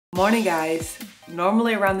Morning guys.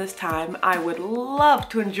 Normally around this time I would love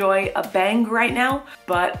to enjoy a bang right now,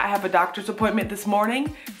 but I have a doctor's appointment this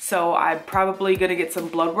morning, so I'm probably gonna get some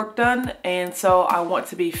blood work done, and so I want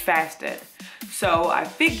to be fasted. So I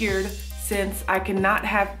figured since I cannot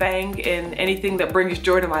have bang in anything that brings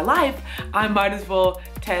joy to my life, I might as well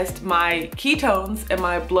test my ketones and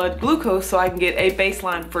my blood glucose so I can get a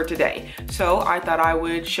baseline for today. So I thought I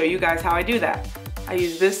would show you guys how I do that. I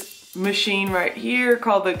use this machine right here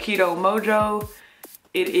called the Keto Mojo.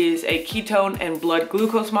 It is a ketone and blood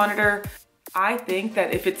glucose monitor. I think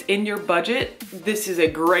that if it's in your budget, this is a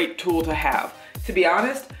great tool to have. To be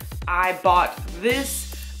honest, I bought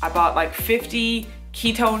this. I bought like 50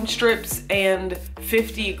 ketone strips and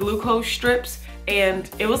 50 glucose strips, and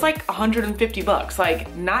it was like 150 bucks.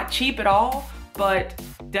 Like, not cheap at all, but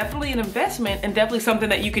definitely an investment and definitely something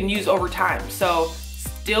that you can use over time. So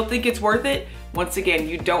still think it's worth it. Once again,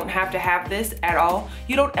 you don't have to have this at all.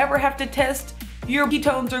 You don't ever have to test your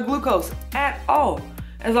ketones or glucose at all.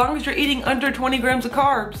 As long as you're eating under 20 grams of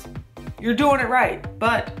carbs, you're doing it right.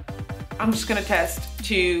 But I'm just gonna test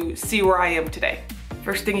to see where I am today.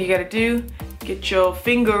 First thing you gotta do, get your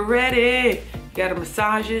finger ready. You gotta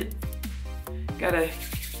massage it. Gotta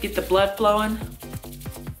get the blood flowing.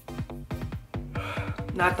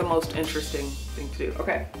 Not the most interesting thing to do.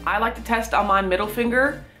 Okay, I like to test on my middle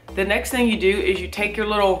finger. The next thing you do is you take your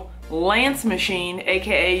little lance machine,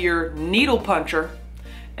 AKA your needle puncher,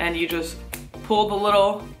 and you just pull the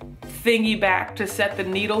little thingy back to set the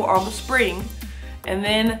needle on the spring. And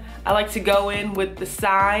then I like to go in with the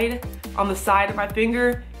side, on the side of my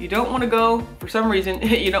finger. You don't want to go, for some reason,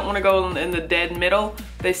 you don't want to go in the dead middle.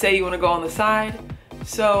 They say you want to go on the side.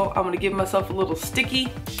 So I'm going to give myself a little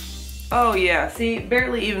sticky. Oh yeah, see,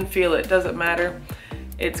 barely even feel it, doesn't matter.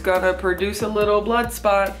 It's gonna produce a little blood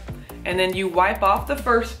spot, and then you wipe off the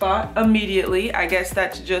first spot immediately. I guess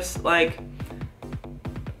that's just like,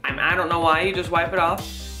 I don't know why, you just wipe it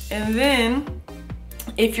off. And then,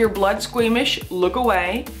 if you're blood squeamish, look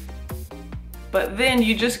away. But then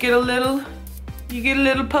you just get a little,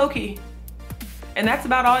 pokey. And that's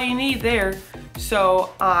about all you need there.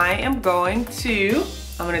 So I'm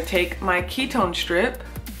gonna take my ketone strip.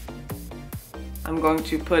 I'm going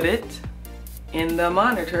to put it in the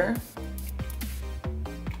monitor.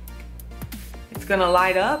 It's gonna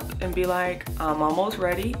light up and be like, I'm almost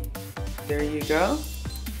ready. There you go.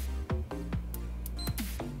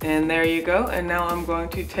 And there you go. And now I'm going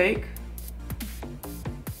to take,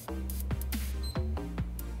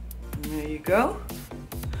 and there you go.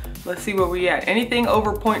 Let's see where we at. Anything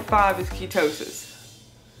over 0.5 is ketosis.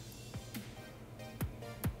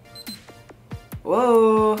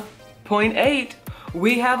 Whoa, 0.8.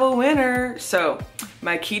 We have a winner. So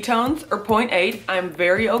my ketones are 0.8. I'm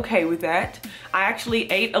very okay with that. I actually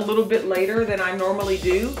ate a little bit later than I normally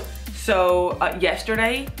do. So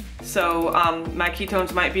yesterday, so my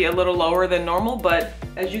ketones might be a little lower than normal, but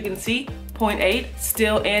as you can see, 0.8,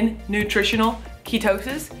 still in nutritional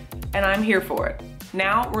ketosis, and I'm here for it.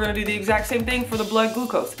 Now we're gonna do the exact same thing for the blood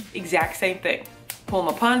glucose. Exact same thing. Pull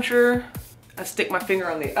my puncher. I stick my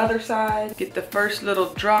finger on the other side, get the first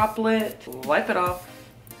little droplet, wipe it off.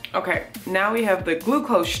 Okay, now we have the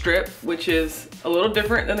glucose strip, which is a little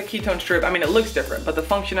different than the ketone strip. I mean, it looks different, but the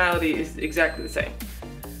functionality is exactly the same.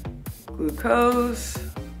 Glucose,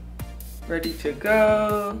 ready to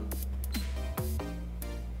go.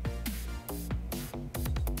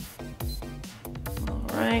 All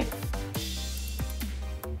right.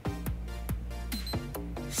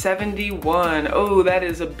 71. Oh, that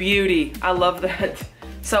is a beauty. I love that.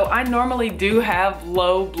 So I normally do have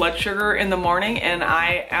low blood sugar in the morning, and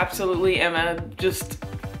I absolutely am just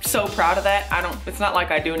so proud of that. It's not like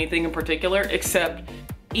I do anything in particular except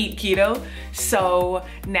eat keto. So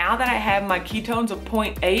now that I have my ketones of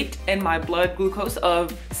 0.8 and my blood glucose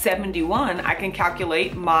of 71, I can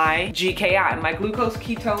calculate my GKI, my glucose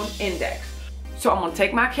ketone index. So I'm gonna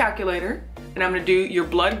take my calculator and I'm gonna do your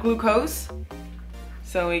blood glucose.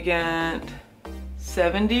 So we get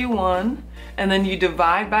 71, and then you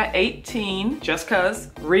divide by 18, just cause,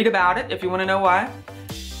 read about it if you wanna know why.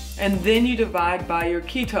 And then you divide by your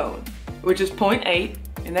ketone, which is 0.8,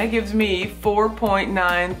 and that gives me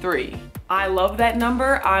 4.93. I love that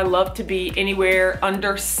number. I love to be anywhere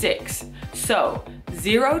under 6. So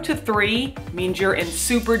 0 to 3 means you're in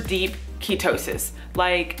super deep ketosis,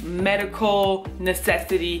 like medical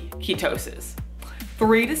necessity ketosis.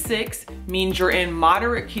 3 to 6 means you're in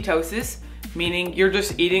moderate ketosis, meaning you're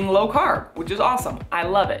just eating low carb, which is awesome. I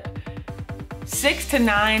love it. 6 to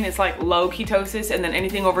 9 is like low ketosis, and then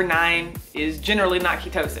anything over 9 is generally not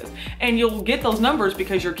ketosis. And you'll get those numbers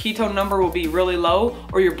because your ketone number will be really low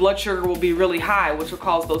or your blood sugar will be really high, which will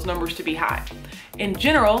cause those numbers to be high. In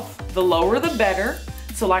general, the lower the better.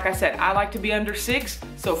 So like I said, I like to be under 6,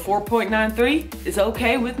 so 4.93 is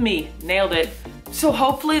okay with me. Nailed it. So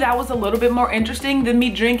hopefully that was a little bit more interesting than me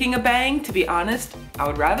drinking a Bang. To be honest, I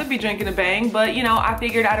would rather be drinking a Bang, but you know, I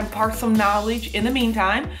figured I'd impart some knowledge in the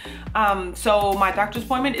meantime. So my doctor's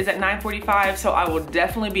appointment is at 9:45, so I will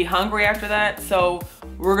definitely be hungry after that. So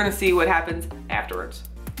we're gonna see what happens afterwards.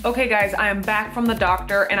 Okay guys, I am back from the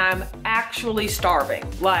doctor and I'm actually starving.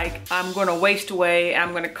 Like, I'm gonna waste away,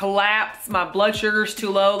 I'm gonna collapse, my blood sugar's too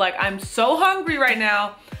low. Like, I'm so hungry right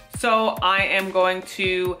now, so I am going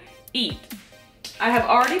to eat. I have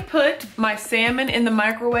already put my salmon in the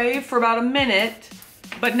microwave for about a minute,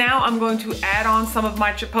 but now I'm going to add on some of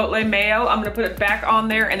my chipotle mayo. I'm gonna put it back on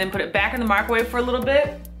there and then put it back in the microwave for a little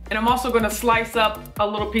bit. And I'm also gonna slice up a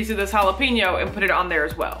little piece of this jalapeno and put it on there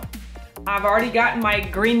as well. I've already gotten my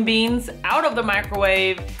green beans out of the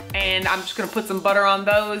microwave and I'm just gonna put some butter on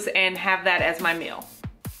those and have that as my meal.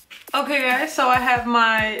 Okay guys, so I have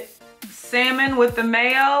my salmon with the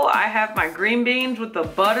mayo. I have my green beans with the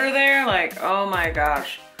butter there. Like, oh my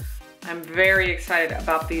gosh. I'm very excited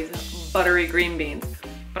about these buttery green beans.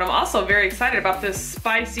 But I'm also very excited about this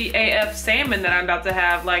spicy AF salmon that I'm about to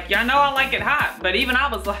have. Like, y'all know I like it hot, but even I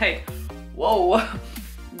was like, whoa,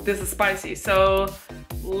 this is spicy. So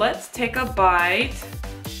let's take a bite.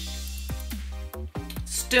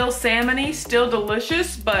 Still salmony, still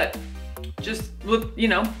delicious, but just with, you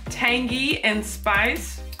know, tangy and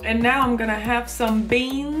spice. And now I'm gonna have some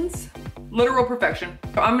beans. Literal perfection.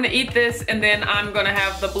 So I'm gonna eat this and then I'm gonna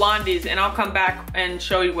have the Blondies and I'll come back and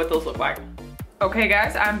show you what those look like. Okay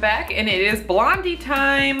guys, I'm back and it is Blondie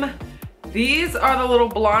time. These are the little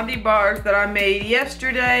Blondie bars that I made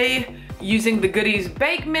yesterday using the Goodies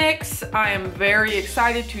Bake Mix. I am very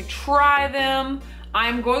excited to try them.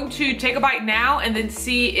 I'm going to take a bite now and then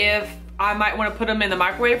see if I might wanna put them in the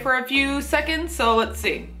microwave for a few seconds. So let's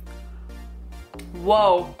see.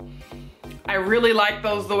 Whoa, I really like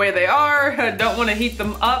those the way they are. I don't want to heat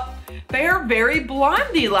them up. They are very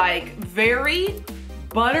Blondie-like, very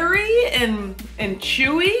buttery and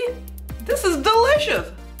chewy. This is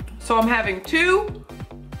delicious. So I'm having 2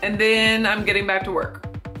 and then I'm getting back to work.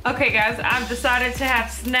 Okay guys, I've decided to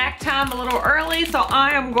have snack time a little early, so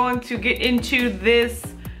I am going to get into this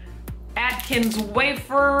Atkins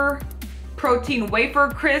Wafer protein wafer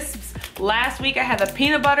crisps. Last week I had the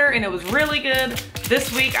peanut butter and it was really good.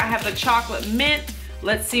 This week I have the chocolate mint.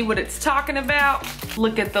 Let's see what it's talking about.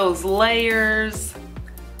 Look at those layers.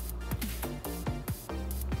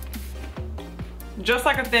 Just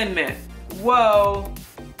like a Thin Mint. Whoa.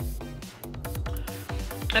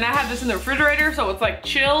 And I have this in the refrigerator, so it's like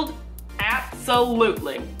chilled.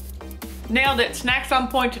 Absolutely. Nailed it. Snacks on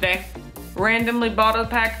point today. Randomly bought a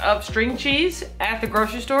pack of string cheese at the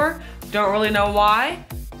grocery store. Don't really know why.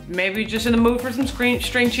 Maybe just in the mood for some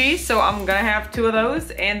string cheese, so I'm gonna have 2 of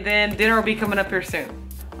those, and then dinner will be coming up here soon.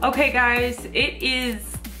 Okay guys, it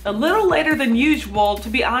is a little later than usual. To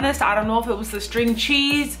be honest, I don't know if it was the string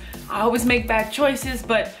cheese. I always make bad choices,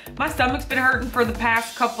 but my stomach's been hurting for the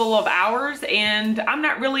past couple of hours and I'm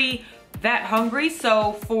not really that hungry.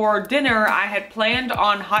 So for dinner, I had planned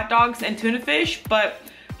on hot dogs and tuna fish, but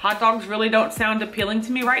hot dogs really don't sound appealing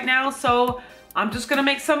to me right now. So I'm just gonna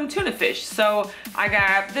make some tuna fish. So I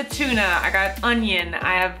got the tuna, I got onion,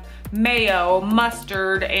 I have mayo,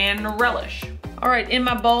 mustard, and relish. All right, in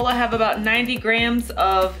my bowl, I have about 90 grams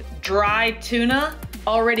of dried tuna,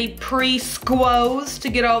 already pre-squoze to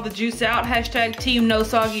get all the juice out. Hashtag team no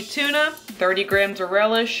soggy tuna. 30 grams of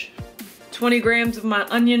relish, 20 grams of my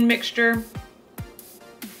onion mixture.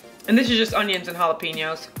 And this is just onions and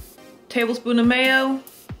jalapenos. Tablespoon of mayo,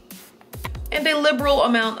 and a liberal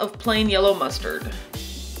amount of plain yellow mustard.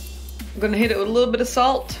 I'm gonna hit it with a little bit of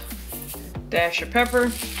salt, dash of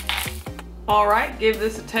pepper. All right, give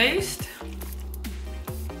this a taste.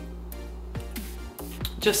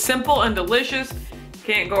 Just simple and delicious,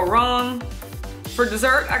 can't go wrong. For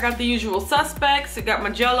dessert, I got the usual suspects. I got my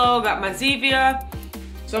Jello, got my Zevia.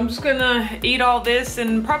 So I'm just gonna eat all this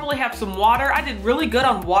and probably have some water. I did really good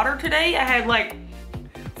on water today. I had like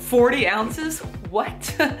 40 ounces, what?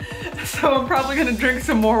 So I'm probably gonna drink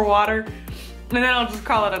some more water and then I'll just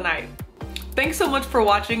call it a night. Thanks so much for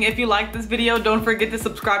watching. If you liked this video, don't forget to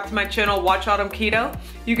subscribe to my channel, watchautumnketo.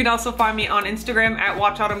 You can also find me on Instagram at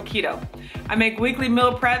watchautumnketo. I make weekly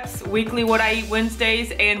meal preps, weekly what I eat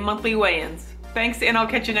Wednesdays, and monthly weigh-ins. Thanks, and I'll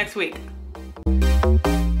catch you next week.